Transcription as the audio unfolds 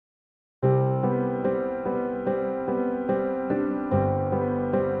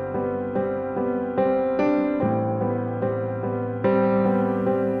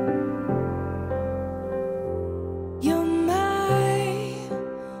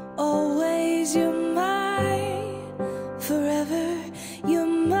'cause you're mine forever. You're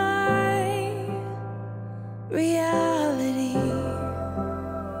my reality.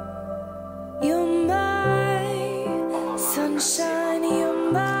 You're my sunshine.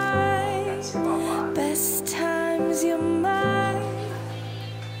 You're my best times. You're my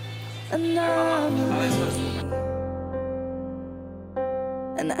anomaly.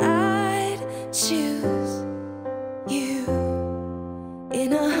 And I'd choose you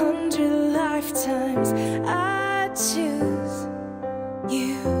in 100 lifetimes. I'd choose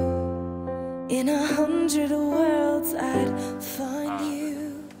you in 100 worlds. I'd find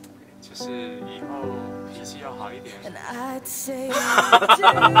you. 就是以后脾气要好一点。 And I'd say I do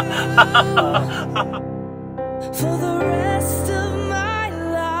for the rest of my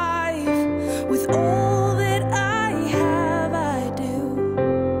life. With all that I have, I do.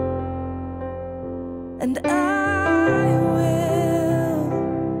 And I will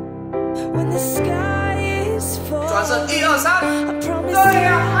when the sky is falling. 转身1、2、3， I promise 对呀，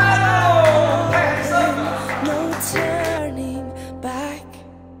 you 哎呦，太深了。 no turning back.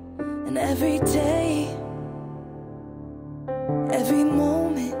 And every day, every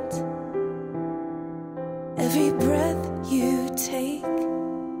moment, every breath you take,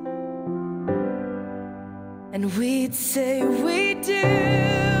 and we'd say we do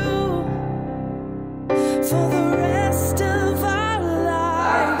for the rest of our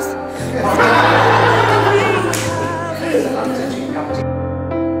lives.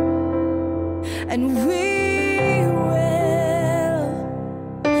 And we will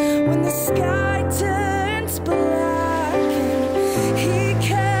when the sky turns black and he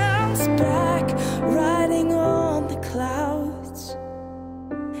comes back riding on the clouds.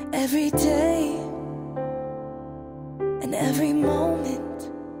 Every day and every moment,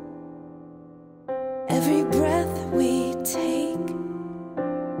 every breath we take,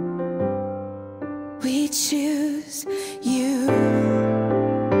 we choose you.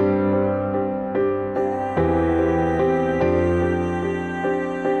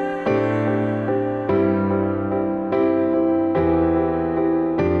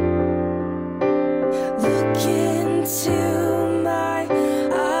 Look into my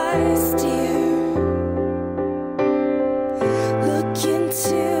eyes, dear. Look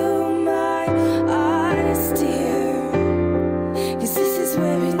into my eyes, dear. 'Cause this is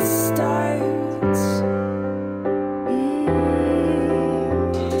where it starts.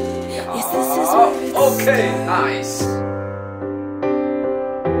 Yes, this is where it Okay, starts. nice.